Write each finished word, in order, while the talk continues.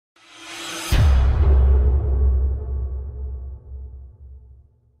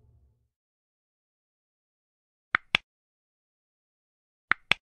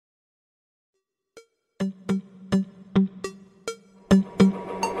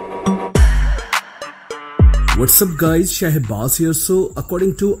What's up guys, SHARE here. So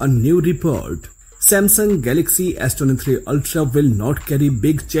according to a new report, Samsung Galaxy S23 Ultra will not carry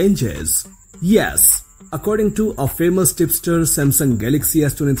big changes. Yes, according to a famous tipster, Samsung Galaxy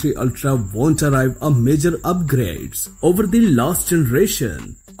S23 Ultra won't arrive a major upgrades over the last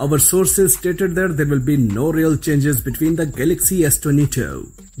generation. Our sources stated that there will be no real changes between the Galaxy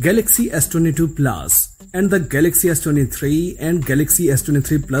S22, Galaxy S22 Plus and the Galaxy S23 and Galaxy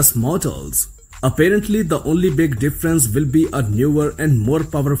S23 Plus models. Apparently, the only big difference will be a newer and more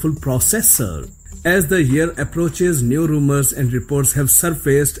powerful processor. As the year approaches, new rumors and reports have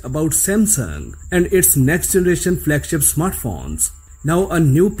surfaced about Samsung and its next generation flagship smartphones. Now, a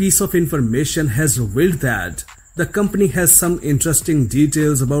new piece of information has revealed that the company has some interesting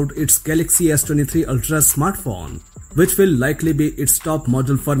details about its Galaxy S23 Ultra smartphone, which will likely be its top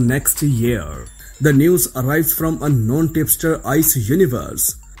model for next year. The news arrives from a known tipster Ice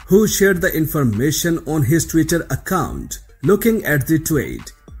Universe, who shared the information on his Twitter account. Looking at the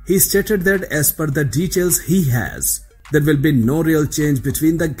tweet, he stated that as per the details he has, there will be no real change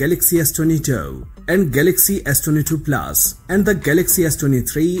between the Galaxy S22 and Galaxy S22 Plus and the Galaxy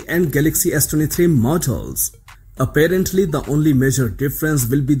S23 and Galaxy S23 models. Apparently, the only major difference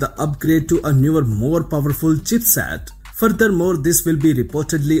will be the upgrade to a newer, more powerful chipset. Furthermore, this will be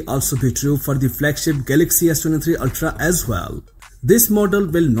reportedly also be true for the flagship Galaxy S23 Ultra as well. This model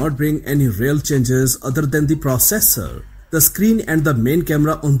will not bring any real changes other than the processor, the screen and the main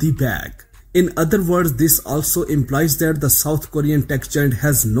camera on the back. In other words, this also implies that the South Korean tech giant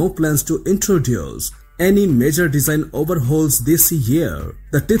has no plans to introduce any major design overhauls this year.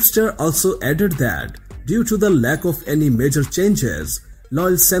 The tipster also added that due to the lack of any major changes,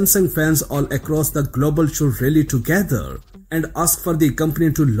 loyal Samsung fans all across the globe should rally together and ask for the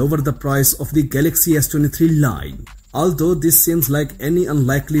company to lower the price of the Galaxy S23 line. Although this seems like any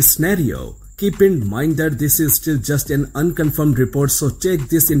unlikely scenario, keep in mind that this is still just an unconfirmed report, so take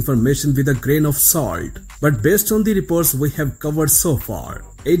this information with a grain of salt. But based on the reports we have covered so far,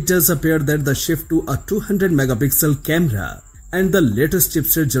 it does appear that the shift to a 200 megapixel camera and the latest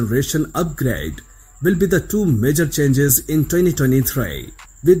chipset generation upgrade will be the two major changes in 2023,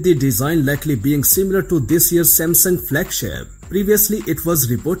 with the design likely being similar to this year's Samsung flagship. Previously, it was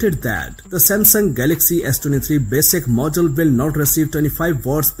reported that the Samsung Galaxy S23 basic model will not receive 25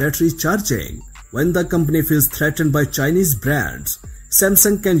 watts battery charging. When the company feels threatened by Chinese brands,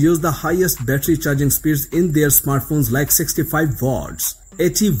 Samsung can use the highest battery charging speeds in their smartphones like 65 watts,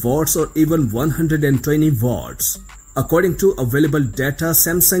 80 watts or even 120 watts. According to available data,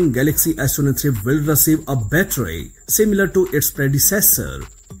 Samsung Galaxy S23 will receive a battery similar to its predecessor.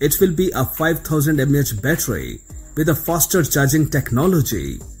 It will be a 5000 mAh battery with a faster charging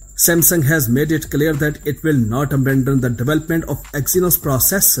technology. Samsung has made it clear that it will not abandon the development of Exynos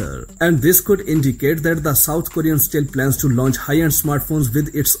processor, and this could indicate that the South Korean still plans to launch high-end smartphones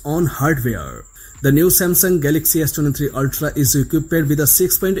with its own hardware. The new Samsung Galaxy S23 Ultra is equipped with a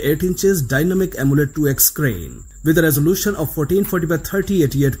 6.8 inches dynamic AMOLED 2X screen with a resolution of 1440 by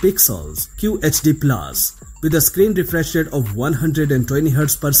 3088 pixels QHD+, with a screen refresh rate of 120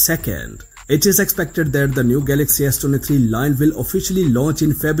 Hz per second. It is expected that the new Galaxy S23 line will officially launch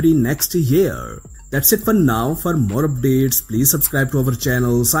in February next year. That's it for now. For more updates, please subscribe to our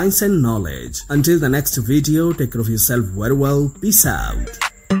channel Science and Knowledge. Until the next video, take care of yourself very well. Peace out.